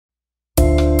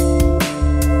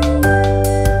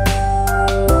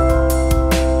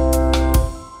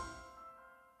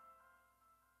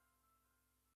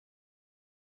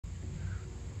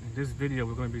this video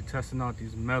we're going to be testing out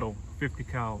these metal 50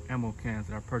 cal ammo cans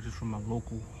that I purchased from my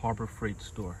local Harbor Freight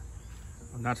store.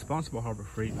 I'm not sponsored by Harbor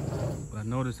Freight, but I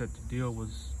noticed that the deal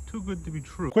was too good to be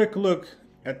true. Quick look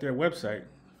at their website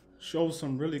shows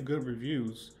some really good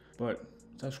reviews, but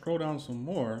as I scroll down some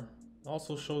more, it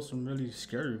also shows some really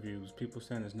scary reviews. People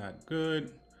saying it's not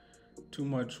good, too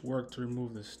much work to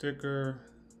remove the sticker,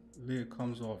 lid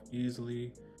comes off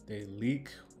easily, they leak,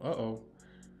 uh-oh,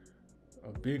 a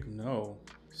big no,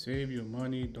 save your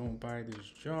money, don't buy this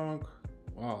junk.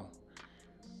 Wow,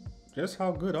 just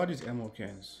how good are these ammo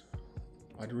cans?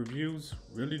 Are the reviews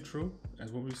really true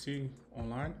as what we see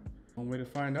online? One way to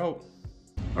find out.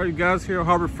 All right, you guys, here at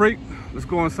Harbor Freight. Let's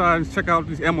go inside and check out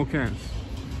these ammo cans.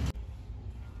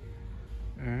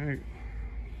 All right,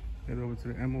 head over to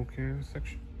the ammo can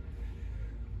section.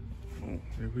 Oh,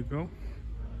 here we go.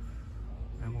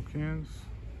 Ammo cans.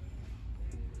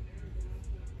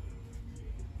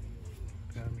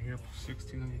 Got them here for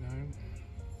 $16.99.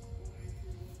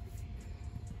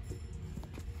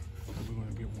 We're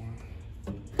gonna get one.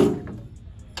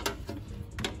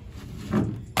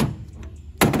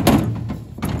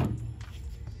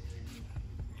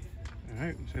 All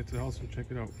right, let's head to the house and check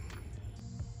it out.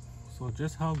 So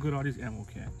just how good are these ammo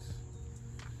cans?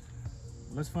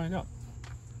 Let's find out.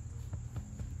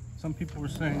 Some people were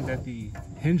saying that the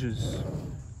hinges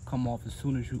come off as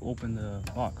soon as you open the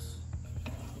box.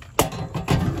 I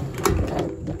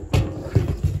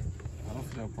don't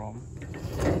see that problem.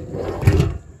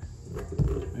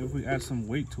 Maybe if we add some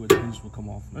weight to it, the hinges will come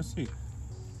off. Let's see.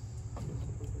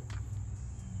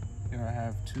 Here I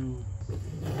have two,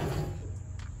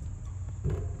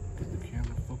 get the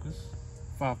camera focus,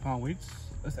 5-pound weights.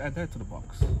 Let's add that to the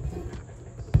box.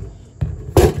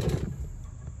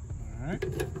 All right.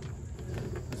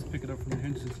 Let's pick it up from the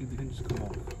hinges and see if the hinges come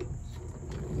off.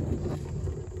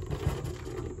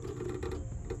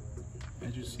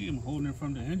 As you see, I'm holding it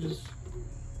from the hinges.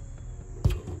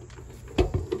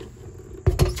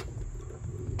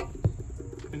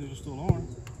 Hinges are still on.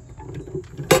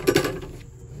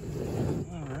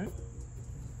 All right.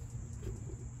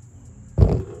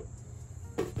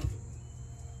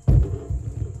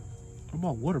 What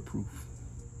about waterproof?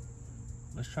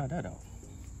 Let's try that out.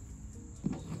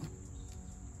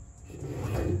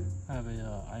 I have a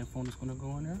iPhone that's gonna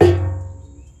go in there.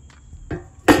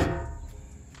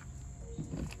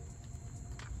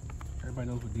 Everybody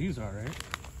knows what these are, right?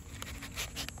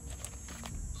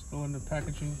 Let's go in the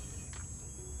packaging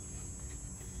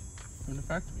from the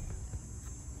factory.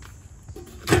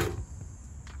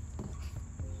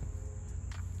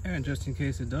 And just in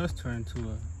case it does turn into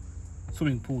a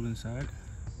swimming pool inside,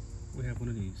 we have one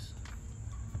of these.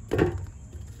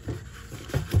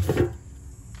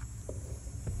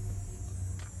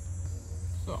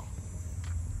 So,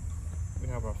 we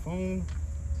have our phone,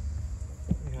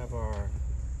 we have our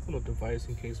little device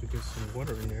in case we get some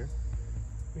water in there.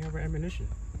 We have our ammunition.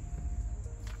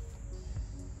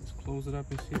 Let's close it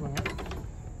up and see what happens.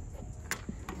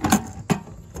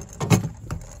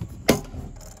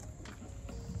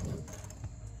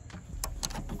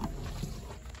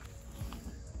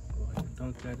 Go ahead and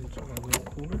dunk that into our little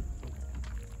cooler.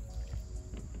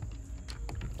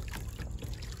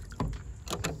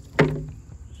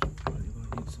 Probably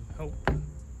gonna need some help.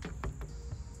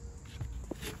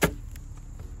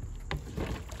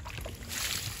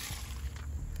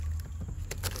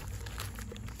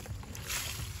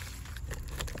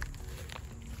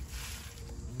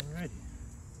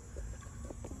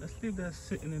 Let's leave that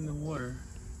sitting in the water.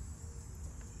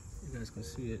 You guys can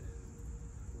see it.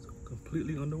 It's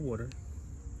completely underwater.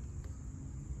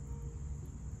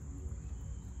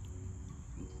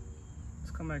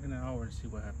 Let's come back in an hour and see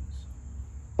what happens.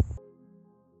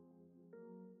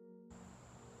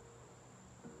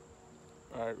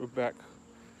 All right, we're back.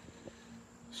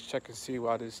 Let's check and see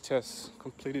why this test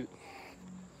completed.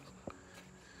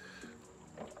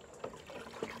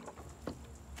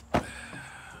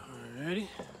 Alrighty.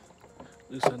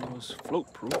 At least I know it's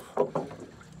float proof.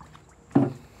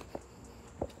 Let's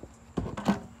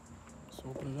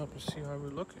open it up and see how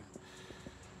we're looking.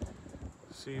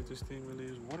 See if this thing really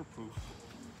is waterproof.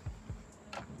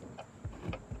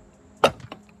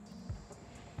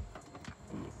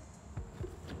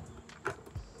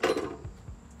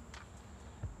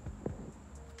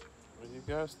 What do you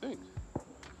guys think?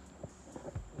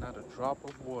 Not a drop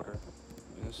of water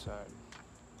inside.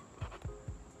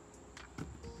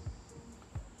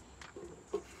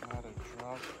 Not a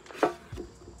drop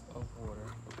of water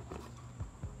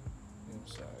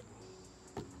inside.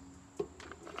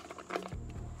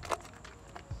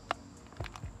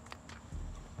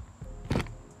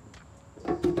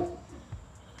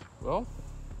 Well,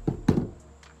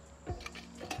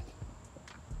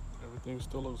 Everything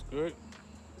still looks good.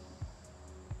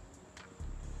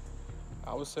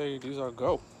 I would say these are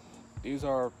go. These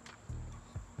are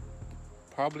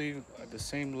probably at the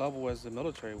same level as the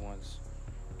military ones.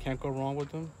 Can't go wrong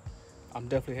with them. I'm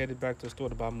definitely headed back to the store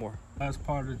to buy more. Last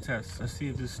part of the test, let's see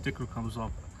if this sticker comes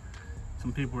off.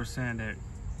 Some people are saying that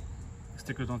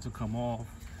stickers don't come off.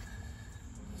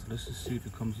 So let's just see if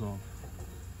it comes off.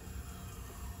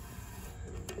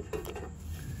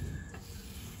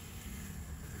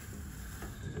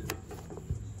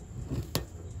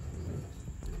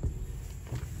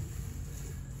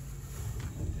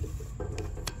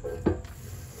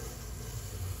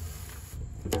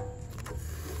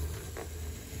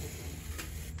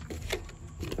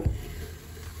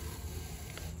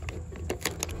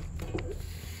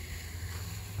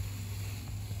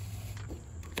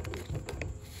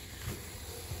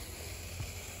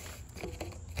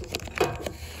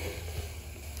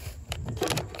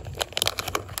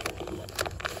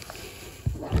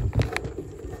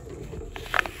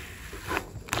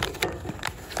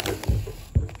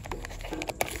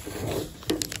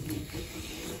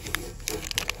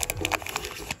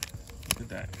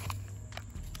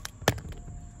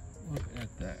 Look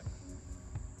at that.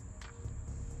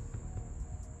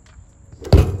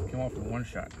 Came off in one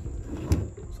shot.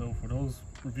 So for those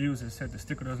reviews that said the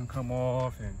sticker doesn't come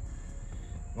off, and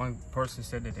one person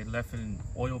said that they left it in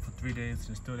oil for 3 days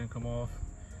and it still didn't come off,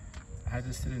 I had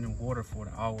to sit in the water for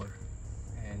an hour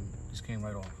and it just came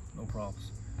right off, no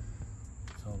problems.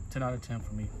 So 10 out of 10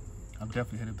 for me. I'm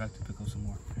definitely headed back to pick up some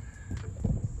more.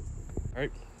 All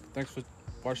right, thanks for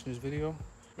watching this video.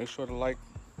 Make sure to like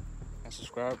and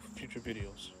subscribe for future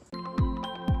videos.